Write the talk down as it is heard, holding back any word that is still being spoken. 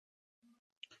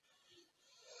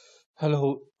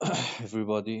Hello,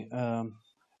 everybody.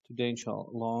 Today,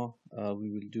 inshallah,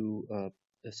 we will do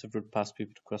several past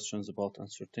paper questions about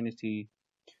uncertainty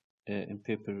in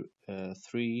paper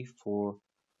 3 for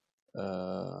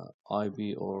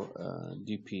IB or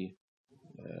DP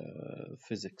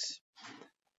physics.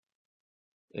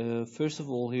 First of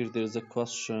all, here there's a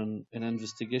question: an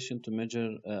investigation to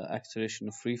measure acceleration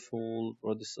of free fall.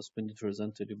 Rod is suspended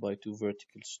horizontally by two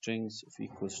vertical strings of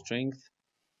equal strength.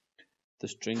 The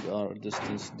strings are a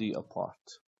distance d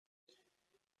apart.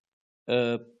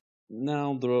 Uh,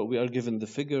 Now we are given the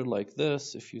figure like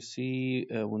this. If you see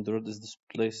when the rod is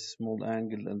displaced small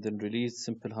angle and then released,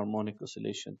 simple harmonic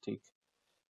oscillation take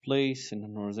place in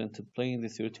an horizontal plane. The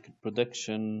theoretical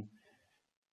prediction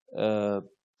of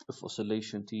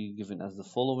oscillation T given as the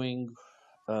following,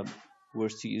 uh, where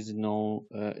C is known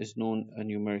a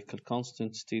numerical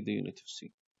constant, state the unit of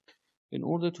C. In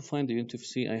order to find the unit of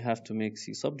C, I have to make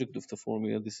C subject of the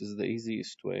formula. This is the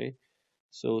easiest way.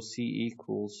 So C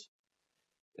equals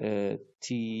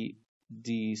T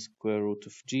d square root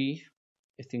of g.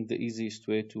 I think the easiest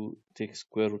way to take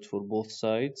square root for both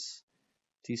sides,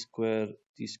 t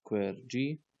square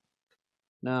g.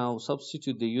 Now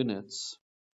substitute the units.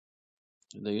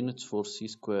 The units for c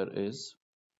square is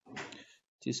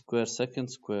t square second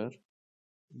square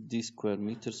d square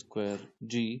meter square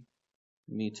g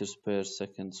meters per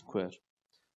second square.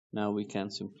 Now we can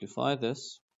simplify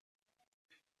this.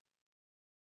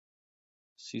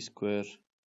 C square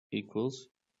equals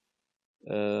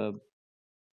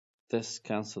this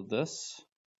cancel this,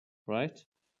 right?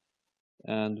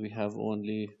 And we have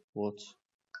only what?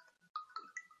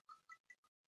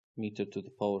 Meter to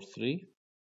the power 3.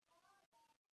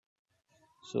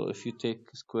 So if you take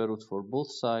square root for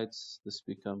both sides, this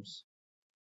becomes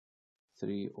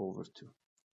 3 over 2.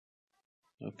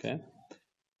 Okay.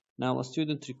 Now a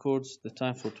student records the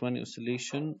time for 20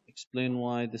 oscillation. Explain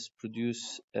why this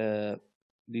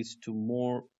leads to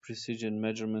more precision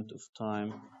measurement of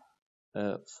time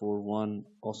for one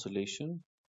oscillation.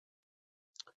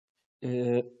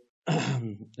 In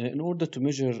order to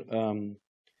measure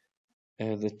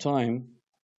the time,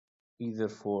 either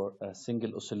for a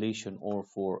single oscillation or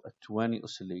for 20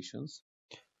 oscillations,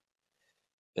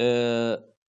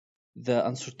 the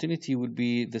uncertainty will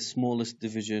be the smallest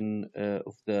division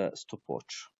of the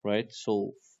stopwatch, right?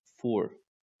 So for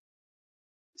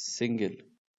single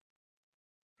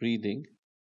reading,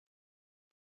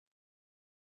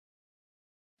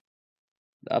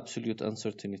 the absolute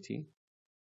uncertainty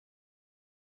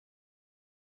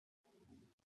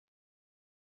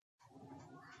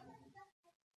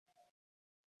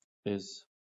is,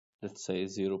 let's say,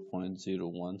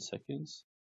 0.01 seconds.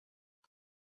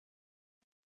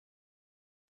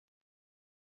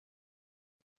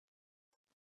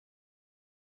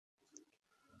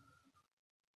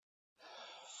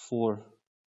 For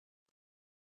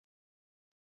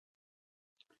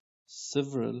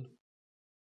several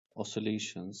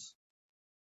oscillations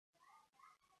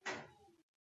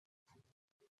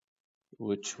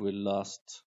which will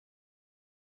last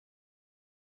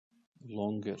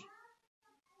longer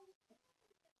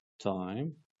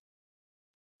time,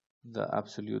 the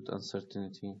absolute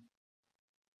uncertainty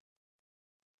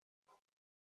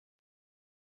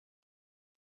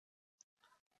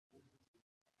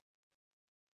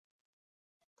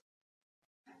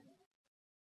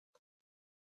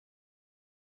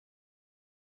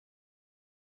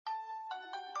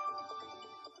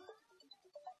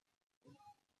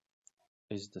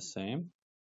is the same.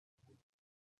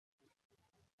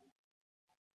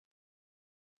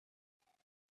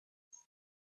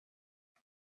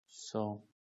 So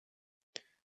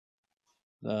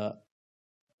the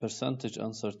percentage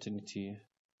uncertainty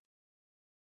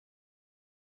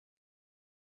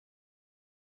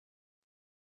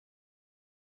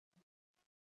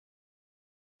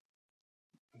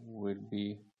will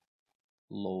be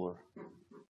lower.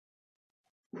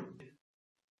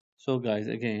 So guys,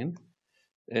 again,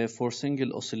 for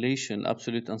single oscillation,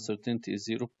 absolute uncertainty is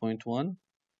 0.1.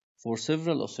 For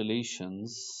several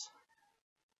oscillations,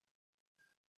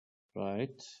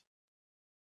 right,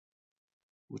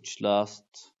 which last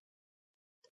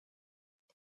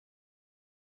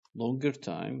longer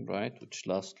time, right, which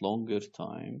last longer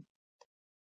time,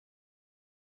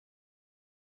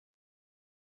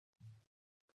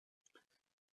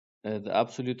 the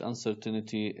absolute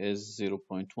uncertainty is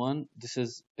 0.1. This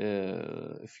is,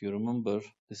 if you remember,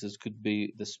 could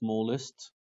be the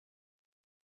smallest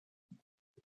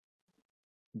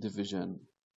division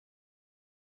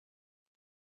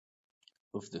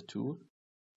of the tool,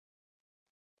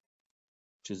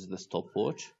 which is the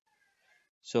stopwatch.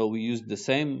 So we use the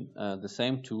same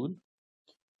tool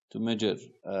to measure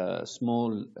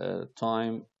small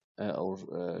time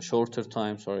or shorter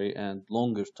time, sorry, and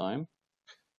longer time.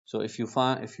 So if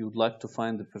you'd like to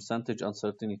find the percentage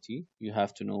uncertainty, you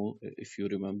have to know, if you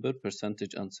remember,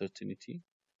 percentage uncertainty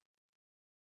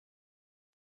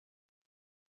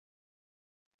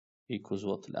equals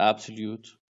what? Absolute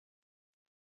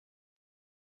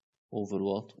over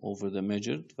what? Over the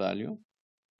measured value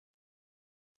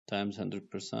times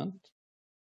 100%.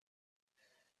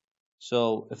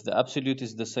 So if the absolute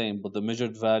is the same, but the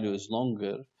measured value is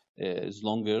longer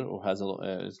or has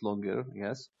is longer,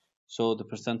 yes. So the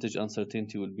percentage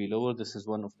uncertainty will be lower. This is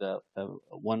one of the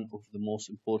most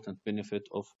important benefit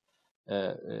of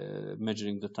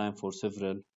measuring the time for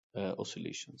several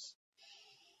oscillations.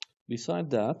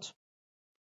 Beside that,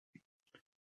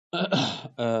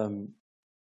 um,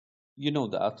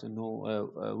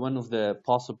 one of the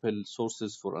possible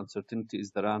sources for uncertainty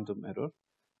is the random error,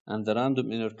 and the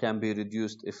random error can be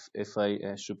reduced if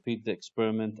I repeat the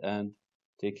experiment and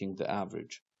taking the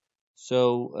average.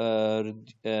 So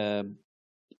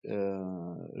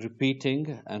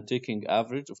repeating and taking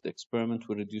average of the experiment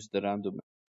will reduce the random.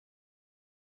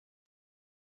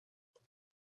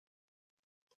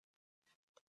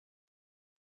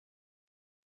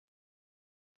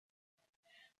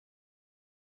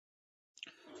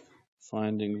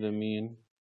 Finding the mean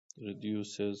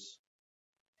reduces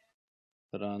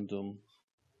the random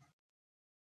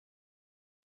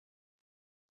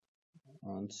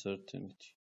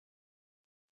uncertainty.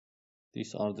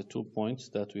 These are the 2 points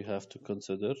that we have to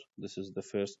consider. This is the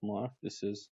first mark. This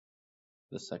is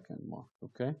the second mark.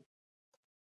 Okay.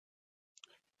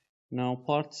 Now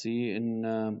part C, in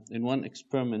one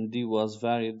experiment D was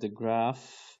varied. The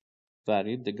graph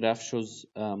varied. The graph shows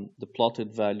the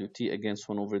plotted value T against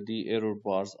 1 over D. Error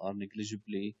bars are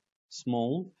negligibly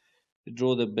small.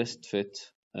 Draw the best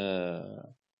fit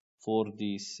for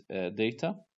these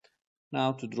data.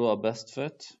 Now to draw a best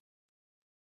fit,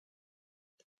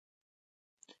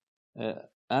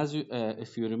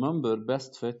 if you remember,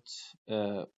 best fit,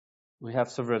 we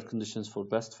have several conditions for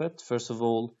best fit. First of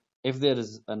all, if there are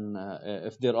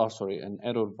an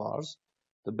error bars,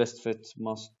 the best fit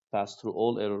must pass through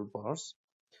all error bars.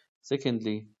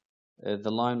 Secondly,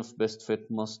 the line of best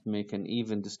fit must make an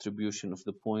even distribution of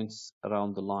the points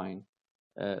around the line,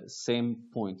 same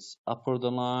points upper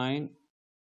the line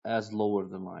as lower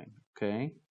the line.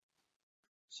 Okay.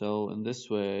 So in this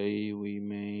way, we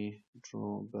may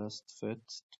draw best fit.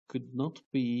 It could not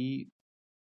be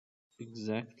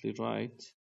exactly right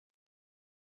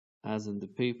as in the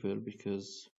paper,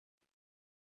 because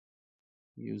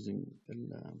using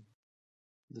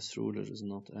this ruler is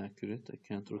not accurate. I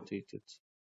can't rotate it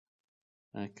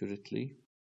accurately.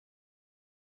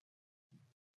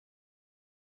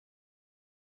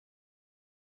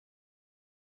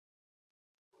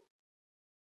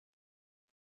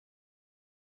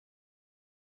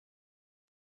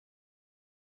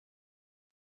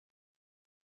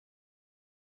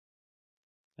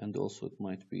 And also it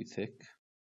might be thick.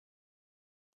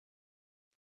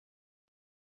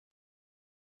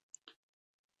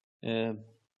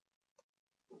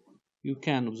 You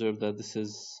can observe that this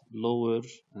is lower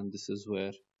and this is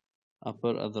where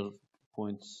upper, other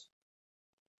points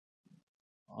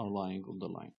are lying on the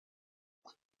line.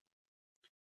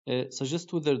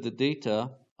 Suggest whether the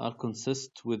data are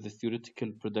consistent with the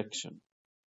theoretical prediction.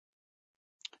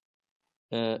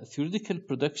 Theoretical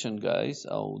prediction, guys,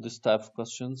 this type of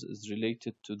questions is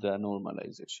related to the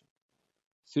normalization.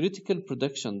 Theoretical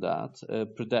prediction that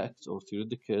predicts, or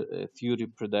theoretical theory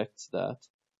predicts that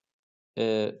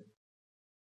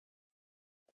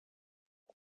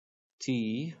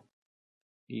T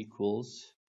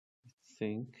equals, I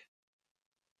think,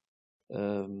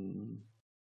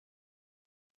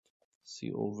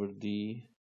 C over D,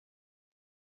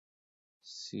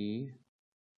 C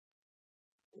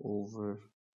over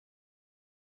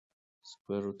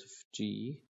square root of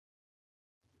G.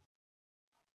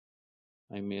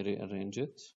 I may rearrange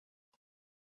it.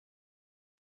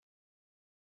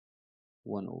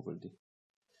 1 over D.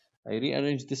 I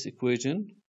rearrange this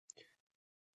equation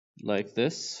like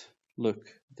this. Look,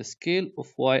 the scale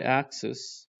of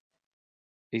y-axis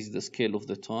is the scale of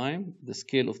the time. The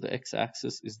scale of the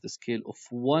x-axis is the scale of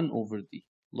 1 over D.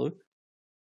 Look.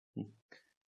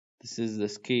 This is the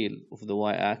scale of the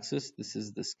y-axis. This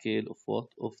is the scale of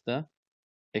what? Of the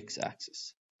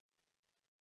x-axis.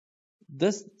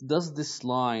 Does this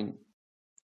line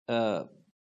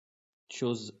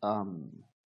shows a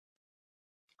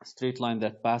straight line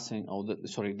that passing,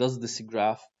 does this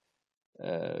graph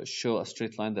show a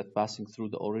straight line that passing through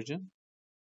the origin?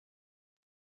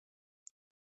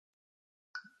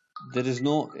 There is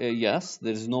no, yes,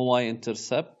 there is no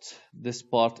y-intercept. This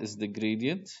part is the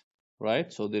gradient,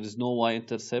 right? So there is no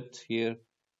y-intercept here.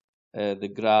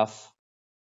 The graph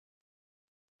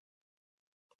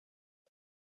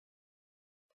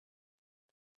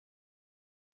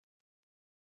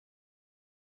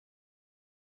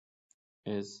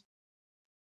is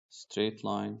straight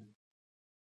line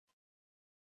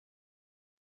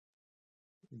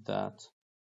that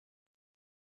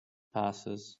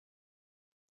passes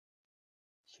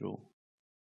through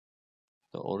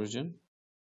the origin,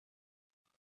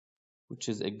 which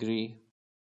agrees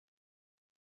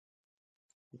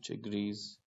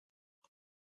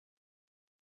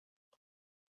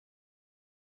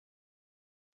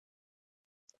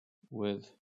with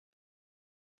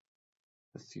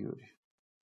the theory.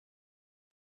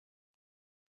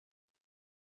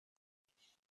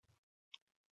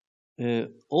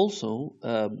 Also,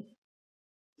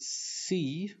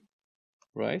 c,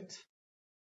 right?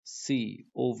 C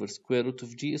over square root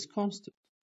of g is constant,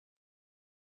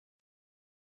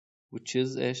 which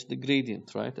is the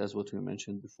gradient, right? As what we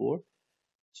mentioned before.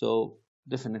 So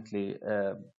definitely,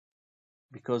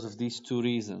 because of these two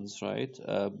reasons, right?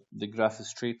 The graph is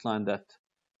straight line that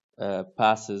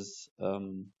passes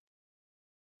through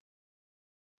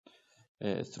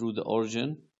the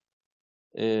origin.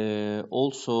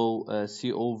 Also,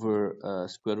 c over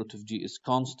square root of g is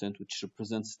constant, which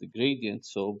represents the gradient.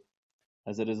 So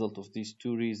as a result of these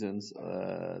two reasons,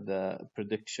 the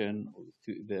prediction,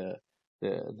 the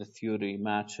theory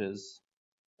matches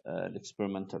the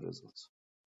experimental results.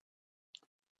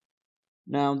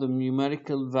 Now, the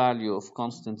numerical value of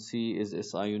constant C is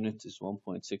SI unit is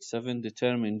 1.67.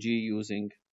 Determine G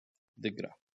using the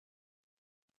graph.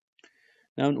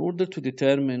 Now, in order to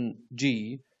determine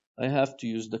G, I have to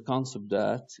use the concept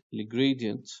that the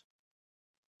gradient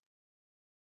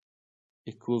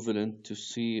equivalent to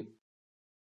C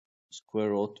square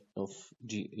root of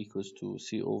G equals to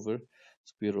C over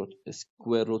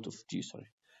square root of G, sorry.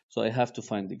 So I have to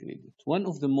find the gradient. One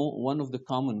of the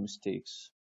common mistakes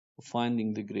of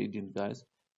finding the gradient, guys,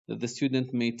 that the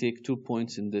student may take 2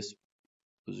 points in this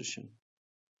position.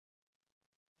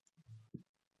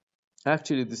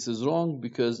 Actually, this is wrong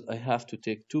because I have to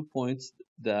take 2 points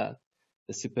that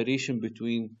the separation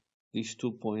between these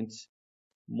 2 points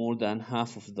more than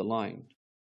half of the line,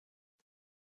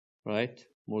 right?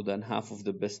 More than half of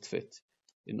the best fit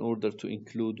in order to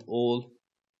include all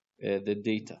the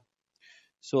data.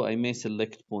 So I may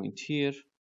select point here.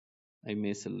 I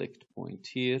may select point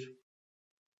here.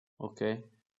 Okay.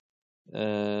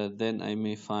 Then I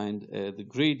may find the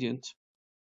gradient.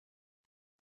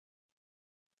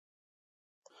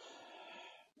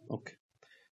 Okay.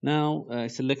 Now I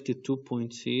selected 2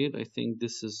 points here. I think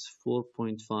this is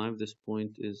 4.5. This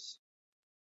point is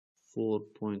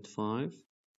 4.5.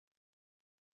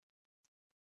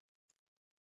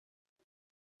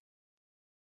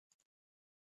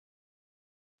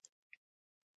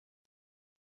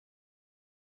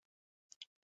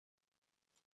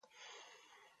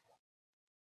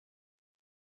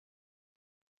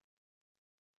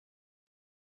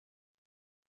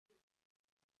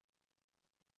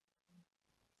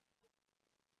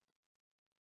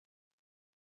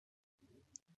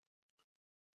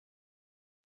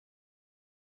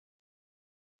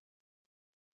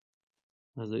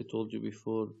 As I told you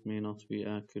before, it may not be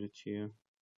accurate here.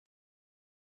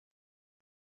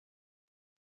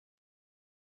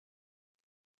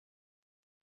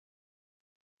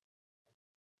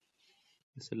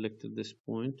 I selected this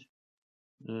point.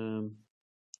 2,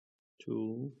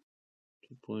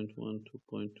 2.1,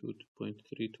 2.2,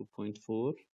 2.3,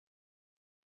 2.4.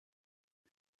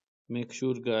 Make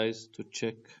sure, guys, to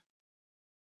check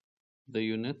the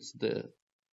units. The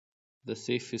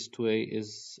safest way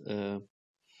is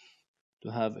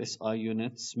to have SI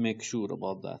units. Make sure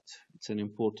about that. It's an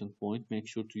important point. Make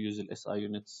sure to use the SI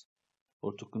units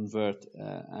or to convert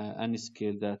any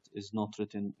scale that is not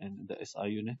written in the SI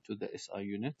unit to the SI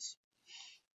units.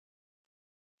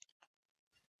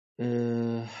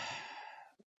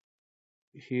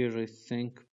 Here I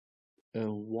think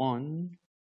 1,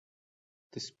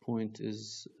 this point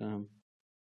is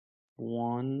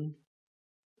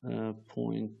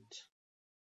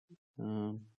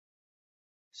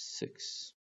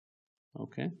 1.6.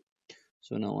 Okay,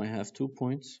 so now I have 2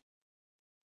 points.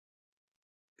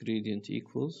 Gradient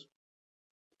equals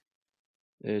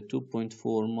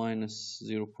 2.4 minus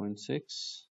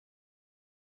 0.6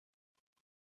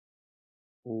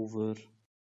 over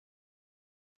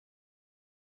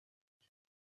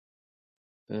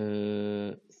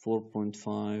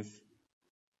 4.5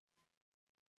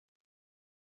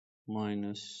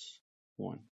 minus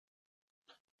 1.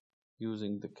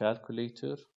 using the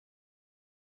calculator.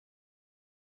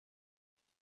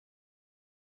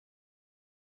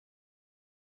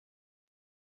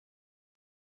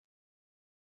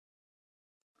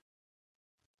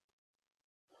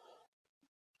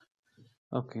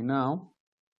 Okay, now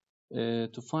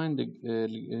to find the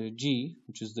G,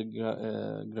 which is the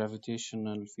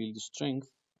gravitational field strength,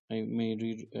 I may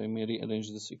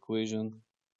rearrange this equation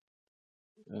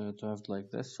to have it like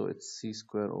this. So it's C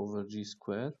square over G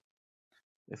square.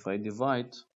 If I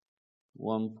divide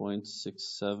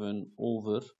 1.67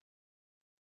 over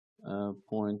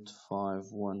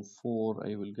 0.514,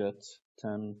 I will get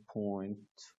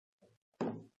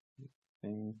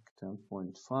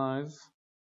 10.5,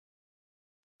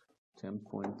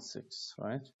 10.6,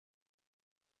 right?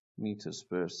 Meters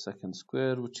per second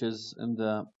square, which is in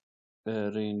the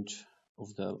range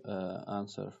of the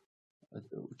answer,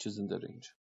 which is in the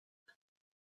range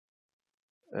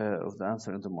of the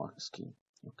answer in the mark scheme.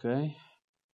 Okay.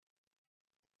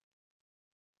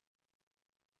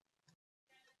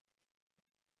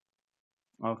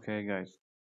 Okay, guys.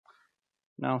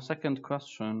 Now, second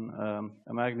question.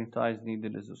 A magnetized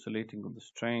needle is oscillating on the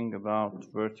string about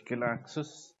vertical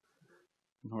axis.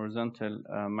 Horizontal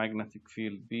magnetic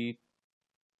field B.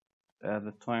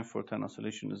 The time for 10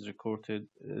 oscillation is recorded.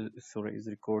 Is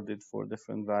recorded for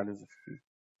different values of P.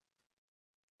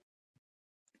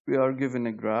 We are given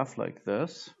a graph like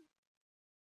this.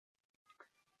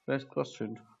 First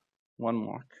question, 1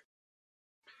 mark.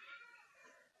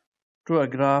 Draw a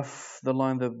graph, the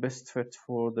line that best fit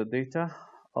for the data.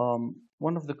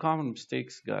 One of the common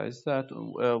mistakes, guys, that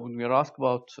when we are asked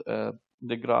about the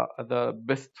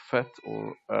best fit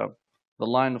or the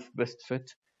line of best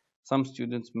fit, some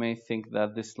students may think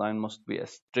that this line must be a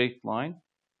straight line.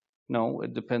 No,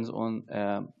 it depends on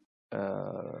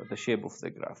the shape of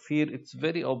the graph. Here, it's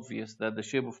very obvious that the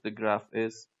shape of the graph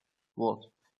is what?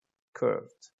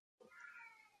 Curved.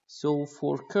 So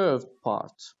for curved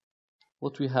part,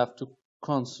 what we have to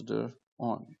consider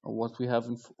on, or what we have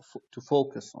to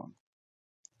focus on.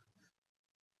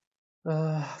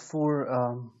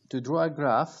 To draw a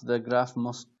graph, the graph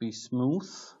must be smooth,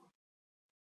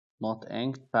 not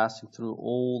inked, passing through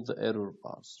all the error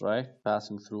bars, right?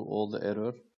 Passing through all the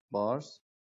error bars.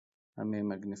 I may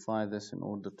magnify this in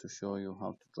order to show you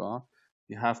how to draw.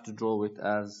 You have to draw it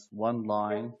as one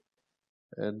line.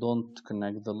 Don't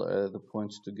connect the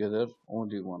points together,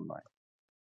 only one line.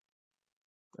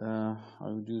 I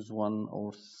would use one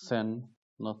or thin,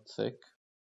 not thick.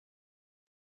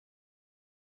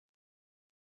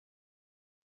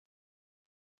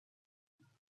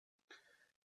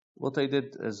 What I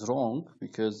did is wrong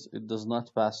because it does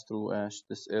not pass through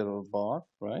this error bar,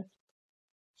 right?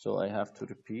 So I have to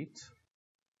repeat.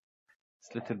 It's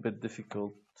a little bit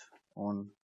difficult on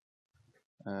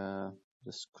the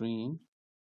screen.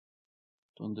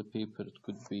 On the paper, it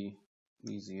could be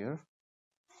easier.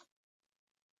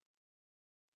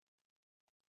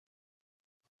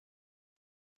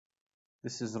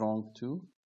 This is wrong too.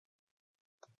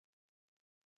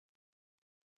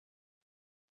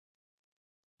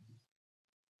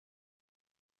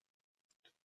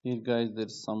 Here, guys,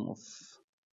 there's some of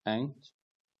ink.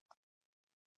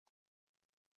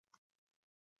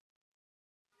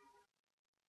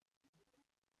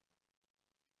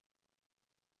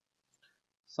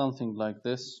 Something like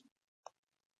this.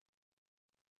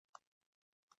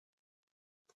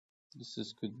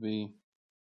 This could be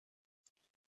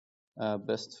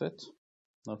best fit.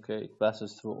 Okay, it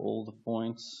passes through all the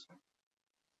points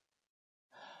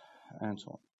and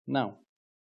so on. Now,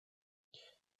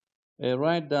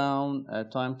 write down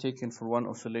time taken for one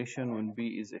oscillation when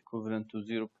B is equivalent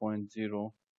to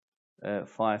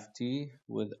 0.05 t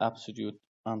with absolute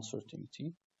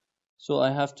uncertainty. So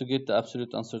I have to get the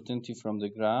absolute uncertainty from the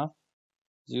graph.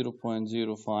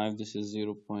 0.05, this is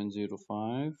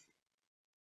 0.05.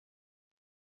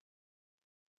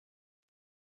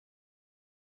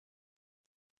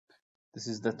 This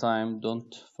is the time,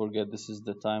 don't forget, this is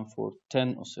the time for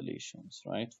 10 oscillations,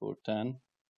 right? For 10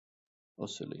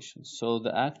 oscillations. So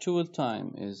the actual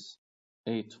time is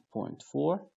 8.4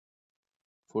 for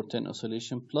 10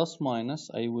 oscillation plus minus.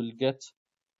 I will get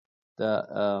the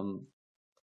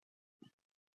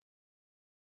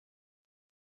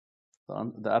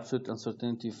absolute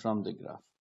uncertainty from the graph.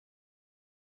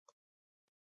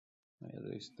 I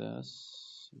erase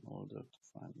this in order to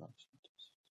find out.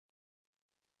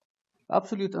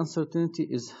 Absolute uncertainty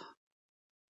is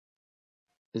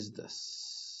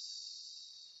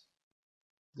this.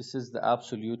 This is the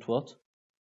absolute what?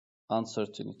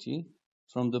 Uncertainty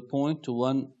from the point to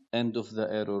one end of the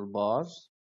error bars,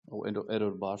 or end of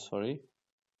error bar, sorry.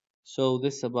 So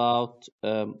this about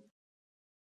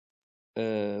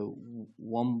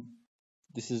one.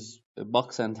 This is a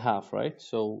box and half, right?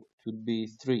 So it would be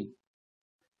 3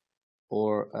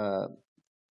 or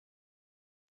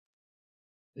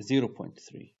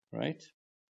 0.3, right?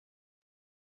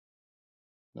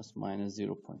 Plus minus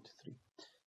 0.3.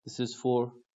 This is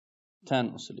for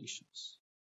 10 oscillations.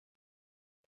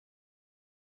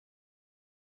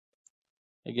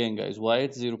 Again, guys, why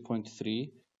it's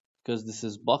 0.3? Because this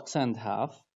is box and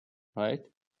half, right?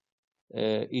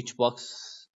 Each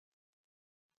box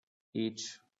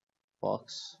is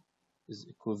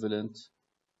equivalent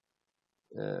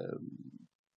to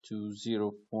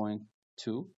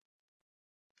 0.2,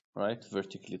 right?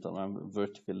 Vertically,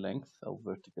 vertical length or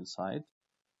vertical side.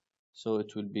 So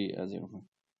it will be a 0.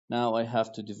 Now I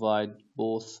have to divide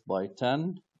both by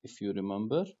 10, if you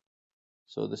remember.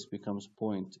 So this becomes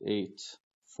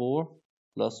 0.84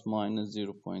 plus minus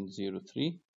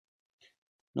 0.03.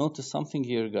 Notice something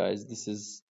here, guys. This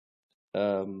is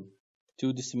 2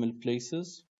 decimal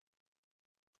places.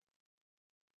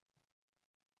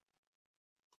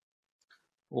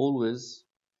 Always,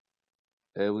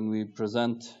 when we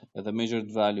present the measured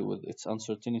value with its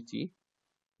uncertainty,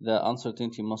 the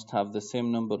uncertainty must have the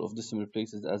same number of decimal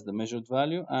places as the measured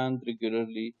value and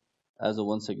regularly as a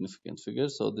one significant figure.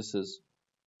 So this is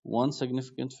one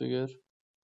significant figure,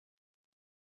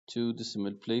 2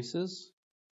 decimal places.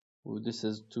 This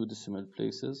is 2 decimal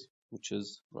places, which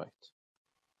is right.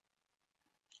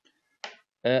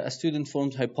 A student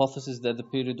formed hypothesis that the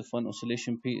period of one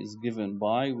oscillation P is given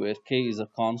by, where K is a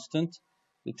constant.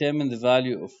 Determine the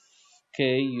value of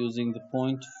K using the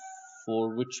point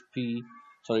for which B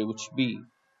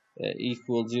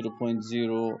equals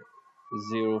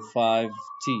 0.005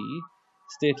 T.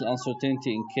 State the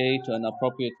uncertainty in K to an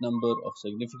appropriate number of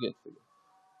significant figures.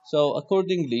 So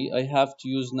accordingly, I have to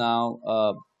use now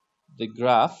the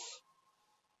graph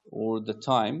or the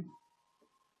time.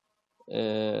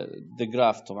 The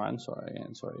graph طبعا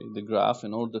the graph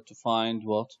in order to find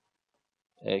what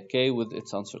K with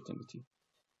its uncertainty.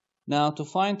 Now to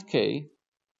find K,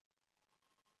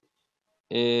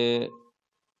 the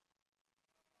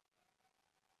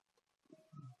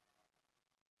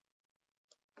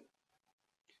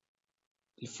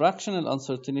fractional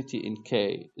uncertainty in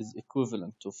K is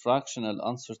equivalent to fractional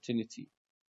uncertainty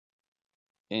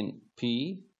in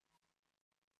P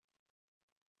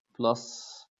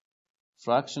plus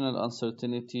fractional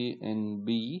uncertainty in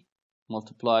B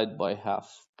multiplied by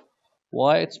half.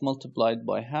 Why it's multiplied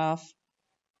by half?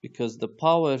 Because the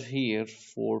power here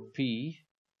for P,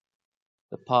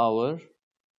 the power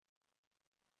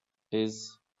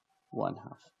is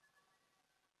 1/2.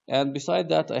 And beside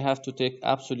that, I have to take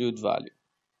absolute value,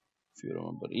 if you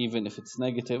remember, even if it's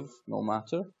negative, no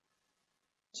matter,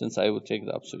 since I would take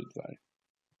the absolute value.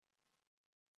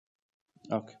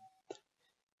 Okay.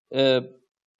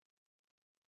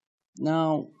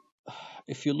 Now,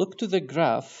 if you look to the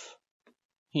graph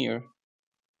here,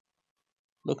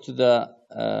 look to the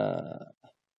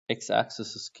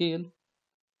x-axis scale.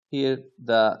 Here,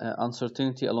 the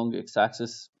uncertainty along the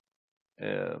x-axis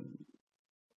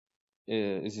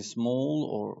is small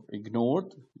or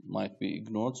ignored, might be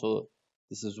ignored. So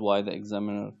this is why the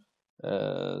examiner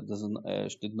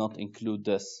did not include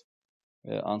this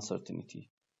uncertainty.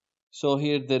 So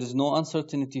here there is no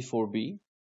uncertainty for B,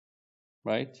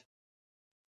 right?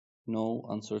 No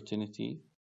uncertainty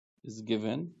is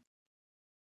given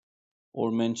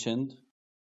or mentioned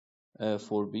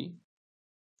for B.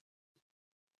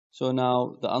 So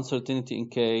now the uncertainty in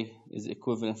K is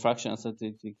equivalent, fractional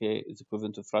uncertainty in K is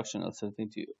equivalent to fractional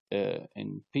uncertainty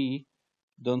in P.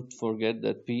 Don't forget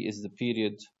that P is the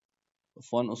period of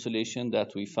one oscillation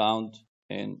that we found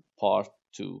in part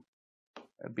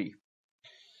 2B.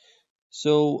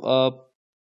 So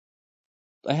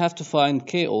I have to find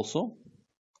K also.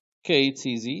 K, it's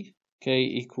easy. K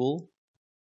equal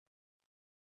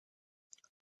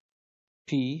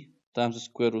P times the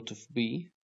square root of B.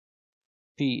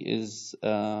 P is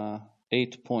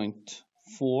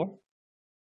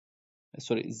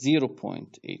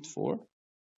 0.84.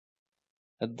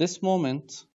 At this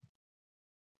moment,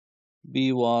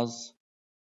 B was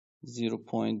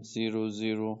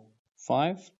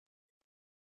 0.005.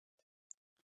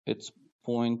 It's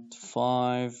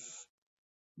 0.5.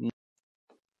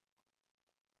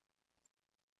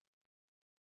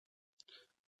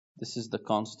 This is the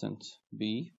constant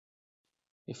B.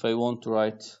 If I want to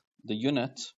write the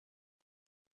unit,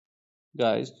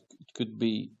 guys, it could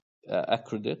be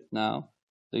accurate now.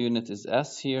 The unit is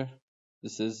S here.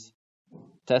 This is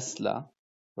Tesla,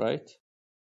 right?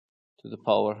 To the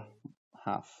power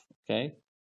half, okay?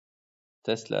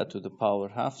 Tesla to the power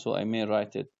half. So I may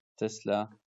write it Tesla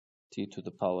t to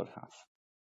the power half.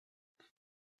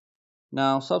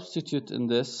 Now substitute in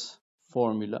this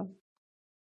formula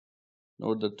in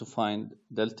order to find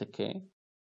delta k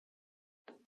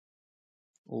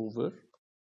over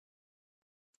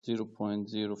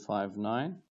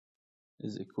 0.059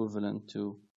 is equivalent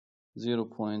to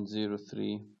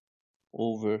 0.03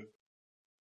 over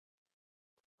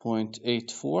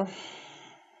 0.84.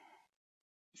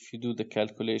 If you do the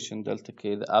calculation, delta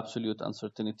k, the absolute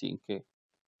uncertainty in k.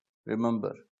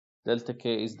 Remember, delta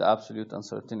k is the absolute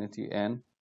uncertainty in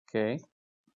k.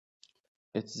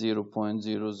 It's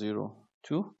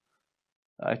 0.002.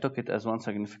 I took it as one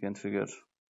significant figure,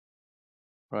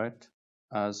 right?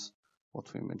 As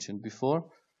what we mentioned before.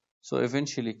 So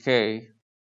eventually k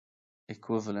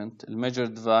equivalent,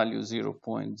 measured value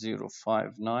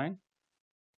 0.059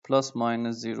 plus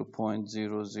minus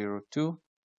 0.002.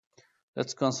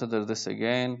 Let's consider this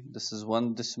again. This is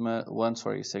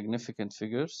significant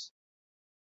figures,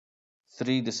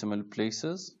 3 decimal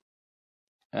places,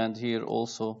 and here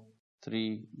also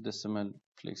 3 decimal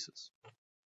places.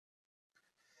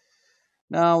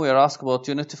 Now we are asked about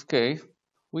unit of k.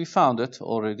 We found it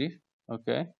already,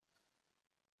 okay?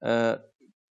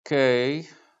 K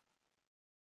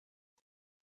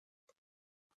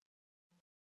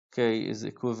is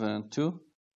equivalent to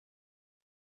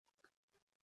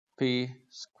p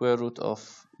square root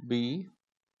of b.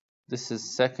 This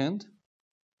is second,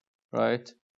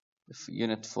 right?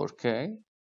 Unit for k.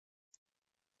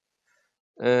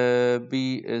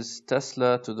 B is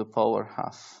Tesla to the power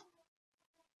half.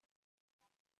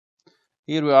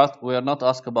 Here we are not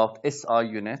asked about SI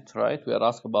unit, right? We are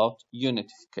asked about unit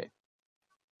of k.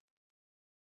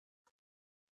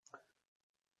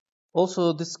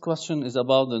 Also, this question is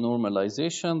about the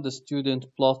normalization. The student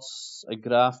plots a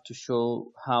graph to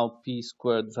show how p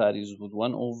squared varies with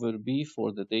 1 over b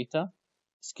for the data.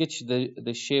 Sketch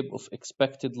the shape of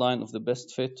expected line of the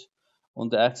best fit on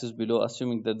the axis below,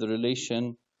 assuming that the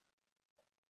relation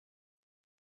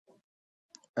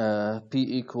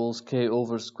p equals k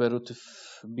over square root of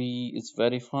b is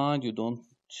verified. You don't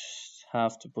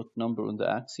have to put number on the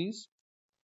axes.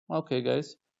 Okay,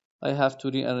 guys, I have to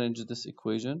rearrange this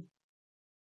equation.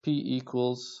 P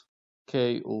equals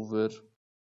k over,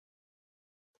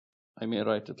 I may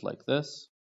write it like this,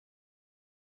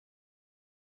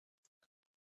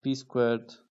 p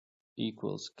squared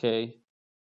equals k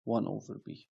 1 over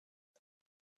b.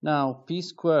 Now p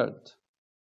squared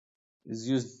is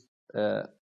used the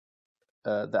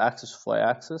axis of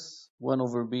y-axis, 1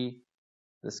 over b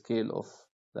the scale of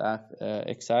the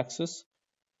x-axis.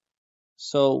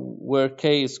 So where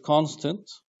k is constant,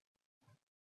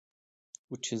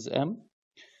 which is m,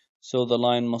 so the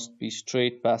line must be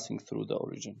straight passing through the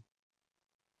origin.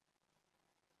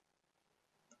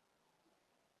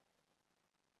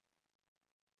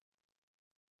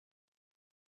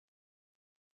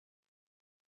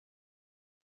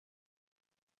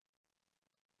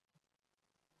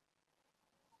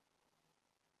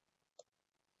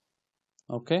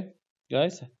 Okay,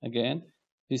 guys, again,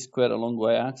 p squared along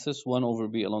y-axis, 1 over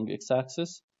b along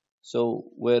x-axis. So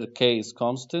where k is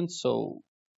constant, so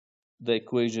the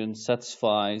equation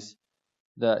satisfies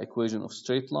the equation of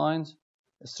straight lines,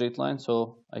 a straight line.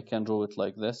 So I can draw it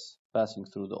like this, passing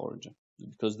through the origin,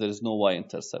 because there is no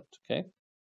y-intercept, okay?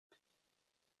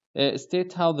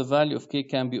 State how the value of k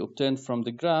can be obtained from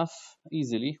the graph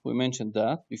easily. We mentioned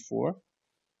that before.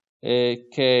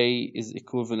 K is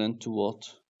equivalent to what?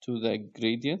 To the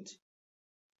gradient.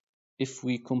 If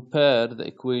we compare the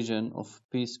equation of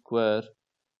p squared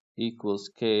equals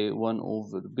k 1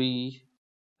 over b,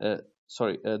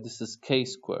 this is k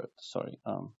squared,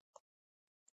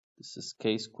 this is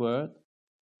k squared.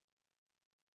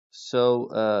 So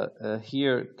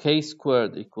here k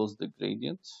squared equals the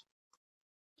gradient.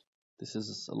 This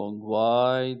is along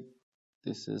y,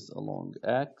 this is along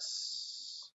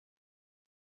x.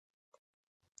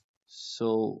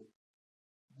 So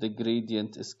the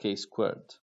gradient is k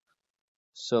squared.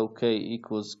 So k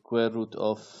equals square root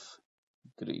of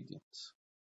gradient.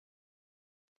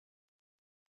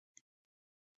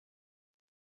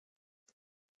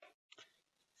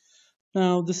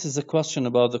 Now, this is a question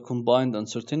about the combined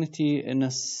uncertainty. In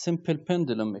a simple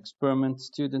pendulum experiment,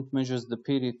 student measures the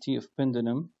period t of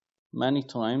pendulum many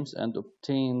times and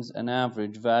obtains an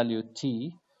average value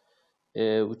t,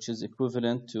 which is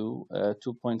equivalent to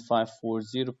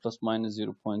 2.540 plus minus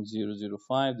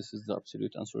 0.005. This is the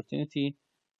absolute uncertainty.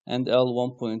 And L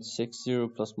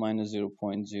 1.60 plus minus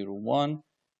 0.01.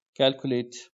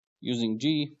 Calculate using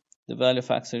G the value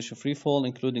of acceleration free fall,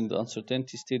 including the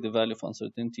uncertainty. State the value of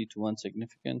uncertainty to one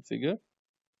significant figure.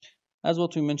 As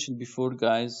what we mentioned before,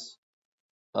 guys,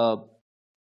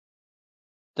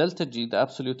 delta G, the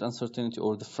absolute uncertainty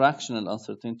or the fractional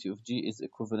uncertainty of G, is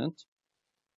equivalent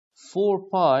 4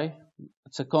 pi,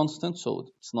 it's a constant, so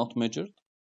it's not measured,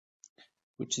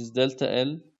 which is delta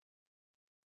L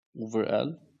over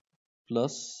L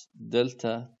plus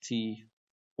delta T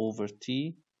over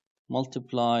T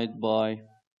multiplied by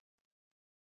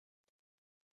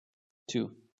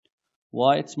 2.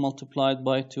 Why it's multiplied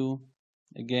by 2?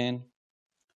 Again,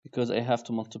 because I have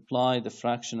to multiply the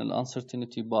fractional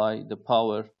uncertainty by the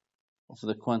power of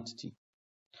the quantity.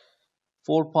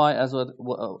 4 pi, as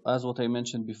what I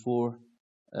mentioned before,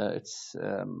 it's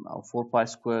 4 pi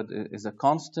squared is a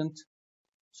constant,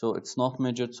 so it's not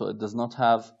measured, so it does not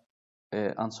have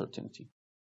uncertainty.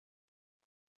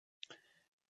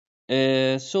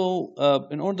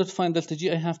 In order to find delta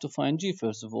G, I have to find G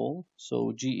first of all.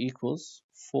 So G equals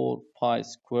 4 pi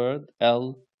squared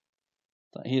L.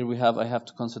 Here I have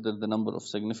to consider the number of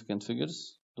significant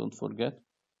figures. Don't forget.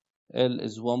 L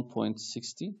is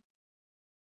 1.60,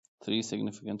 3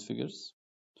 significant figures,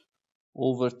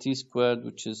 over T squared,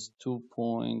 which is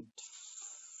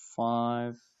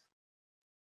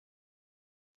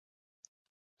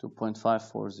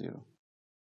 2.540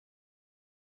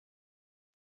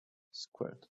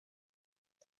 squared.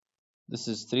 This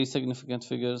is 3 significant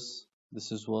figures.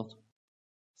 This is what?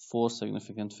 4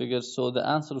 significant figures. So the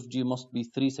answer of G must be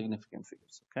 3 significant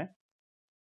figures, okay?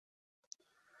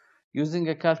 Using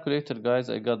a calculator, guys,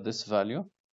 I got this value.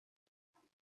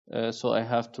 So I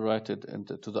have to write it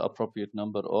to the appropriate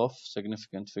number of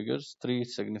significant figures. 3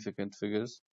 significant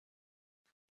figures.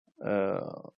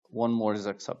 One more is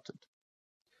accepted.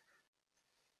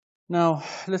 Now,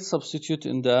 let's substitute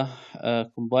in the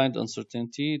combined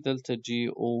uncertainty, delta G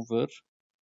over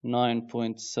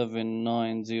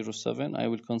 9.7907. I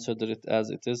will consider it as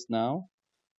it is now.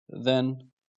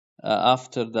 Then,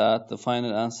 after that, the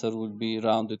final answer will be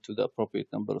rounded to the appropriate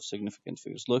number of significant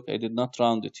figures. Look, I did not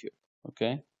round it here,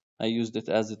 okay? I used it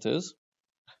as it is.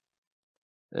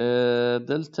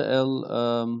 Delta L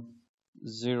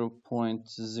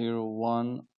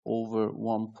 0.01 over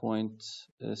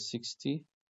 1.60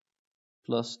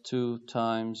 plus 2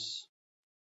 times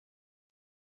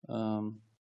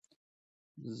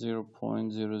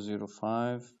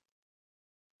 0.005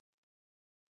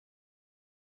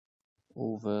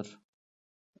 over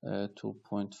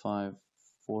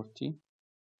 2.540.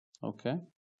 Okay.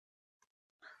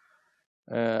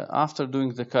 After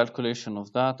doing the calculation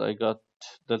of that, I got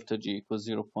delta G equals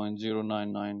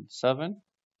 0.0997.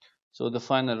 So the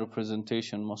final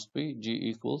representation must be G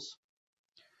equals.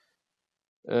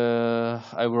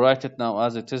 I will write it now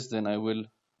as it is, then I will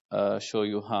show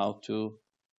you how to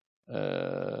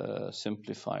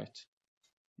simplify it.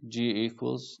 G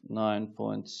equals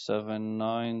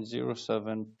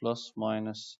 9.7907 plus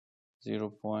minus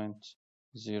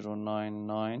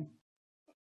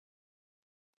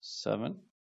 0.0997.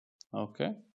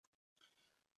 Okay.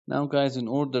 Now, guys, in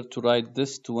order to write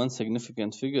this to 1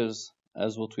 significant figures,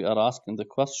 as what we are asking the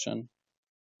question,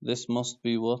 this must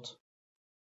be what?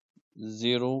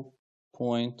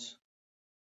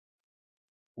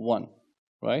 0.1,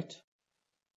 right?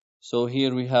 So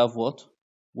here we have what?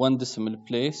 1 decimal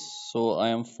place. So I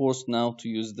am forced now to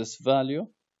use this value,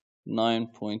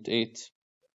 9.8.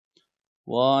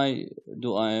 Why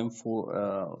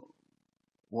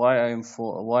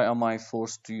am I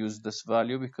forced to use this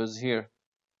value? Because here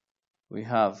we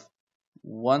have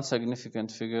 1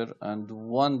 significant figure and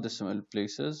 1 decimal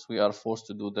places. We are forced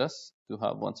to do this to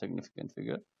have 1 significant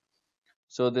figure.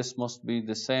 So this must be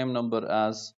the same number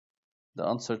as the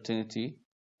uncertainty.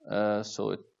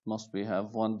 So it must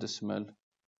have 1 decimal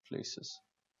places.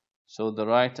 So the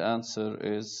right answer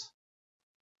is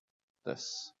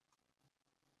this.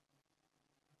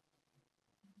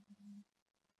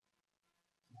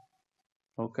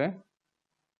 Okay.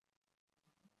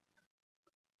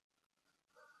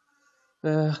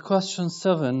 Question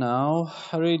 7 now.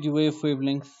 Radio wave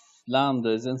wavelength lambda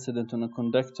is incident on a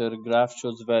conductor. Graph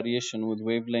shows variation with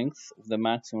wavelength of the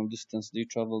maximum distance d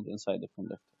traveled inside the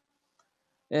conductor.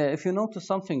 If you notice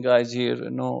something, guys, here,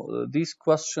 these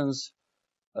questions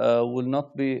will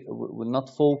not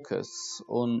focus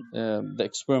on the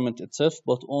experiment itself,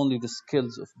 but only the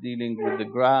skills of dealing with the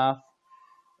graph,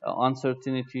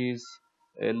 uncertainties,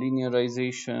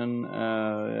 linearization,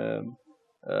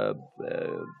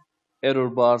 error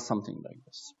bar, something like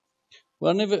this.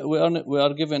 We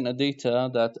are given a data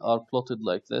that are plotted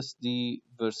like this: d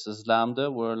versus lambda,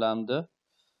 where lambda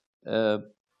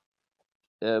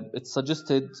it's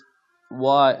suggested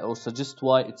why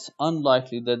it's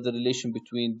unlikely that the relation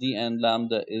between d and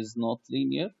lambda is not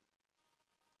linear.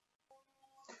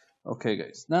 Okay,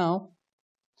 guys. Now,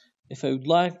 if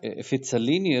it's a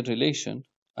linear relation,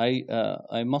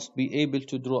 I must be able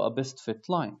to draw a best fit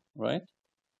line, right?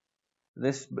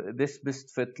 This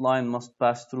best fit line must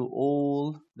pass through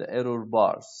all the error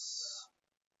bars.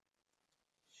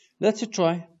 Let's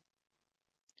try.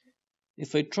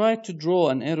 If I try to draw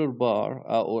an error bar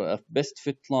or a best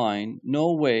fit line,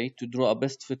 no way to draw a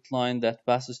best fit line that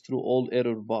passes through all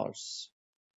error bars.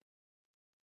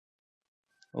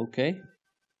 Okay?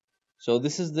 So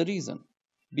this is the reason.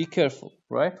 Be careful,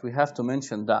 right? We have to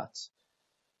mention that.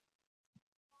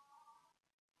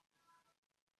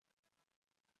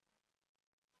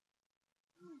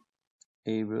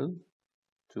 Able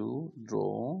to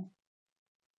draw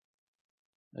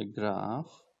a graph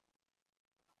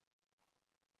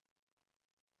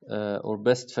or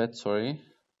best fit, sorry,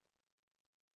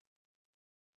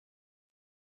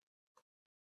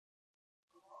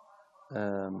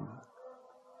 a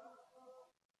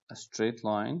straight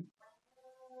line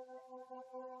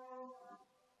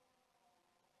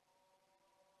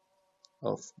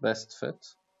of best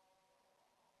fit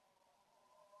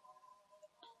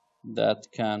that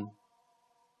can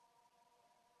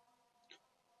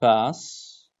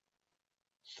pass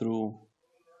through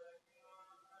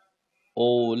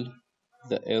all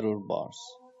the error bars.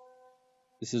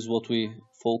 This is what we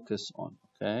focus on,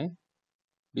 okay?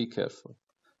 Be careful.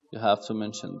 You have to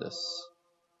mention this.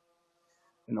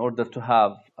 In order to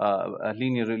have a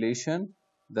linear relation,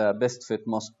 the best fit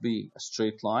must be a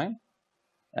straight line,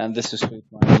 and this straight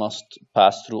line must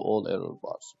pass through all error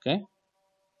bars, okay?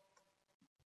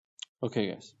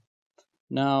 Okay, guys.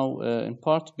 Now, in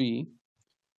part B,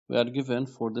 we are given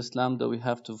for this lambda, we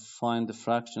have to find the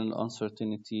fractional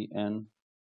uncertainty in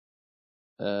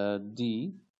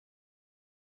D.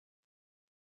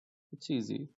 It's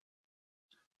easy.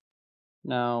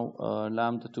 Now,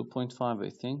 lambda 2.5, I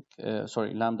think.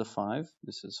 Sorry, lambda 5.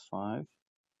 This is 5.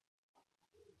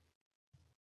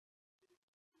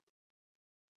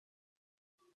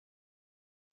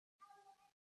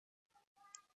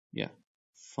 Yeah,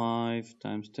 5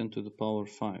 times 10 to the power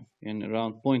 5, and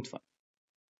around 0.5.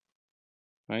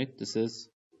 Right? This is,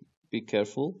 be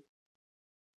careful.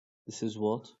 This is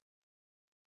what?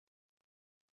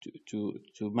 To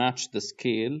match the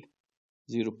scale,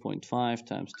 0.5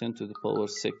 times 10 to the power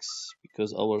 6,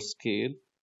 because our scale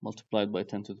multiplied by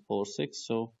 10 to the power 6,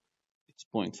 so it's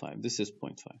 0.5. This is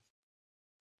 0.5.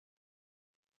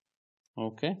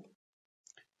 Okay.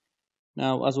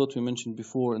 Now, as what we mentioned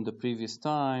before in the previous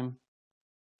time,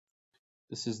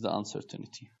 this is the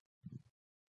uncertainty.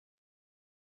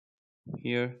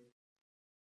 Here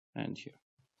and here.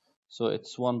 So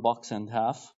it's 1 box and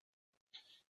half.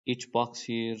 Each box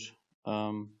here is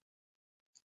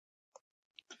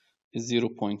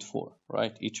 0.4,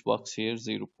 right? Each box here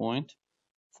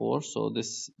 0.4. So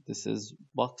this is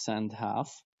box and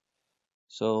half.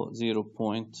 So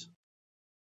 0.5.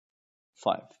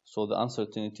 So the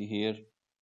uncertainty here,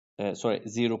 sorry,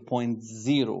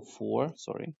 0.04.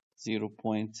 Sorry, 0.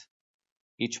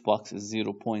 Each box is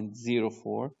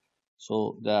 0.04.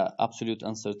 So the absolute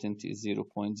uncertainty is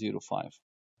 0.05.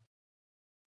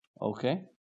 Okay.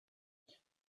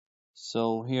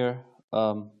 So here,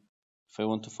 if I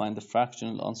want to find the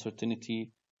fractional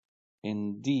uncertainty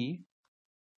in D,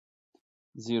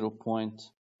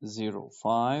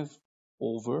 0.05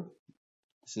 over,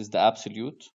 this is the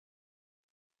absolute,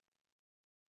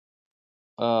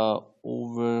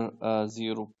 over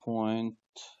 0.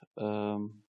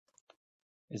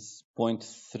 Is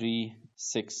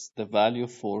 0.36. The value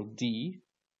for D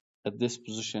at this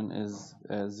position is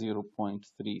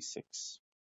 0.36.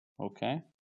 Okay,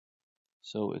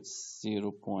 so it's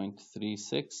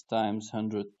 0.36 times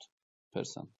 100%.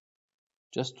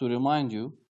 Just to remind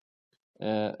you,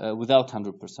 without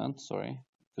 100%, sorry,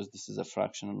 because this is a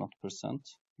fraction, not percent,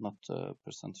 not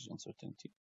percentage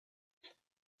uncertainty.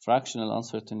 Fractional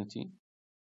uncertainty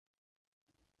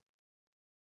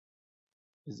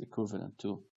is equivalent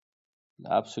to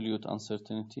the absolute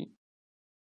uncertainty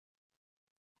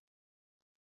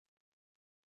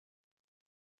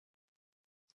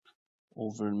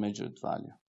over measured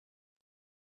value.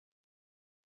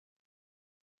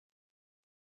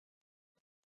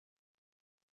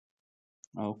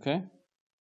 Okay.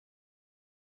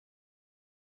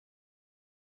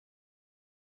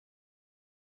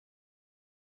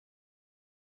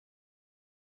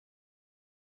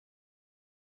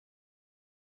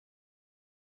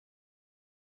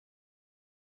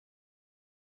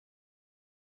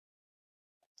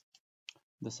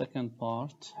 The second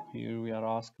part, here we are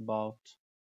asked about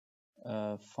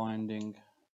finding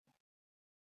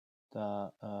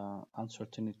the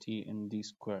uncertainty in D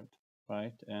squared,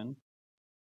 right? And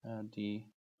D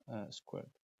squared.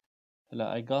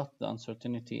 I got the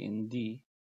uncertainty in D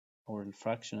or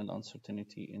fractional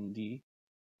uncertainty in D,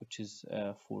 which is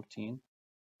 14.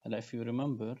 And if you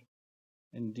remember,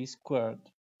 in D squared,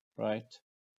 right,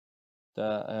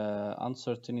 the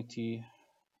uncertainty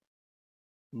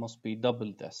must be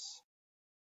double this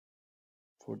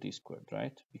for D squared,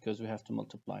 right? Because we have to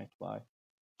multiply it by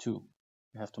 2.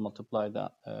 We have to multiply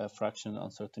that fractional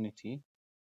uncertainty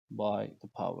by the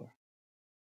power,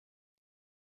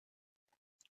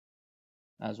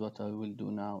 as what I will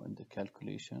do now in the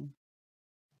calculation.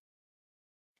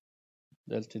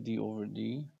 Delta D over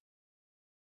D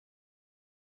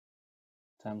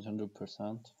times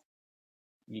 100%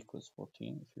 equals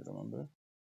 14, if you remember.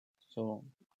 So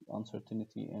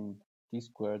uncertainty in D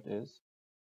squared is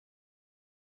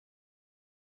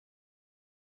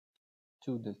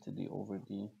 2 delta D over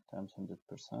D times 100%,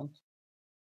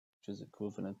 which is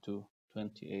equivalent to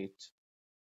 28%.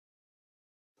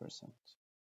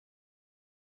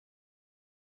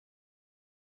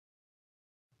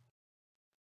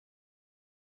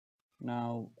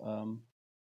 Now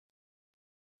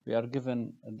we are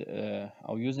given,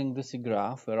 or using this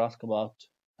graph, we're asked about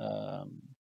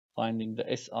finding the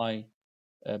SI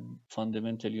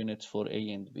fundamental units for A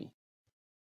and B.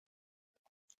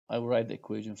 I will write the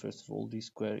equation first of all. D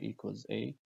square equals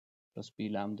A plus B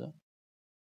lambda.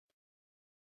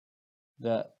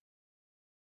 The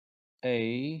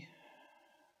A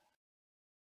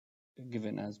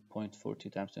given as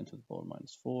 0.40 times 10 to the power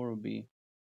minus 4. B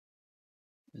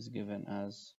is given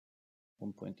as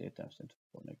 1.8 times 10 to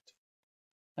the power negative.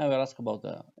 Now we're asked about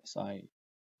the SI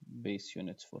base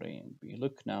units for A and B.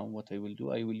 Look now what I will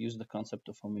do. I will use the concept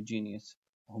of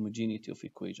homogeneity of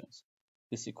equations.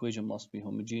 This equation must be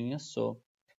homogeneous, so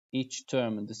each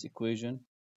term in this equation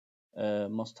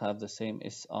must have the same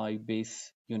SI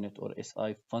base unit or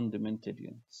SI fundamental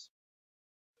units.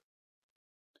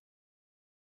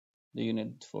 The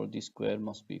unit for D squared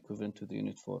must be equivalent to the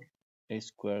unit for A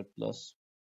squared plus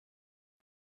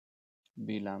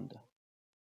B lambda,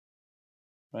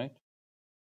 right?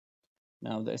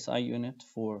 Now the SI unit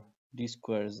for D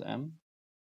squared is M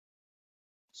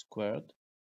squared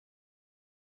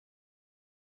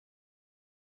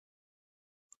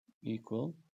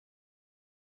equal,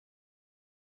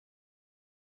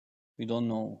 we don't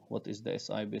know what is the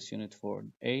SI base unit for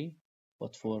A,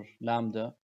 but for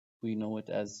lambda we know it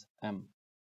as M.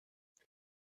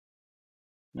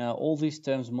 Now all these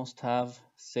terms must have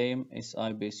same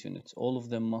SI base units. All of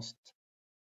them must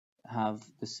have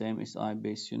the same SI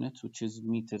base units, which is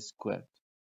meter squared.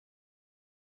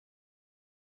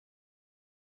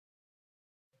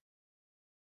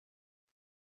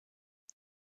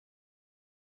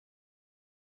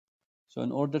 So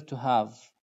in order to have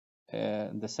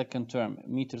the second term,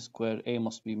 meter squared, A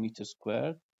must be meter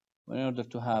squared. In order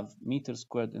to have meter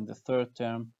squared in the third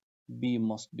term, B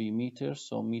must be meter.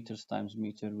 So meters times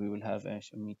meter, we will have a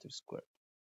meter squared.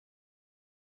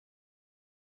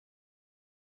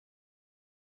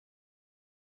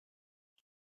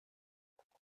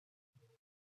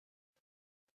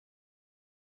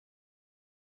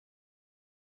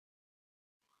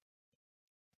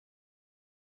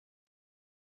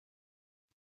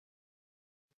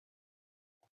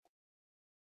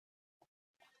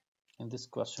 In this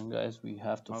question, guys, we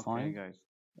have to find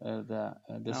the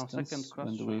distance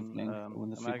when the wavelength, when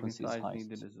the frequency is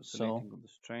highest. So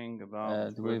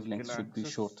the wavelength should be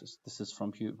shortest. This is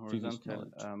from previous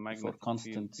knowledge. For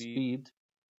constant speed,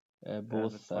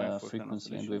 both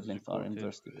frequency and wavelength are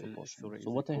inversely proportional. So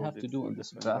what I have to do in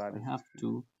this graph, I have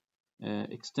to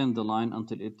extend the line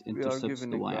until it intercepts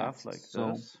the y-axis.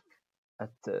 So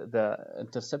at the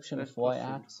interception of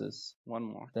y-axis,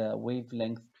 the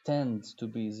wavelength tends to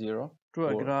be 0. Draw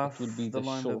a graph, it will be the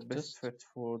line shortest. that best fit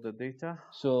for the data.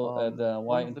 So the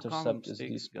y-intercept is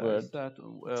d squared,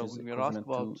 which is equivalent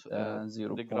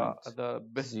to the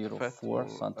best 0.04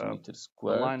 centimeters the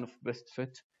squared. line of best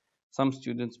fit. Some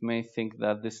students may think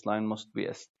that this line must be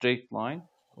a straight line.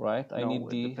 Right, I need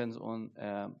it depends on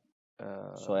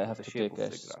so I have to take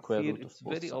a square root of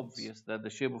both sides. It's very obvious that the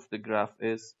shape of the graph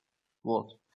is what?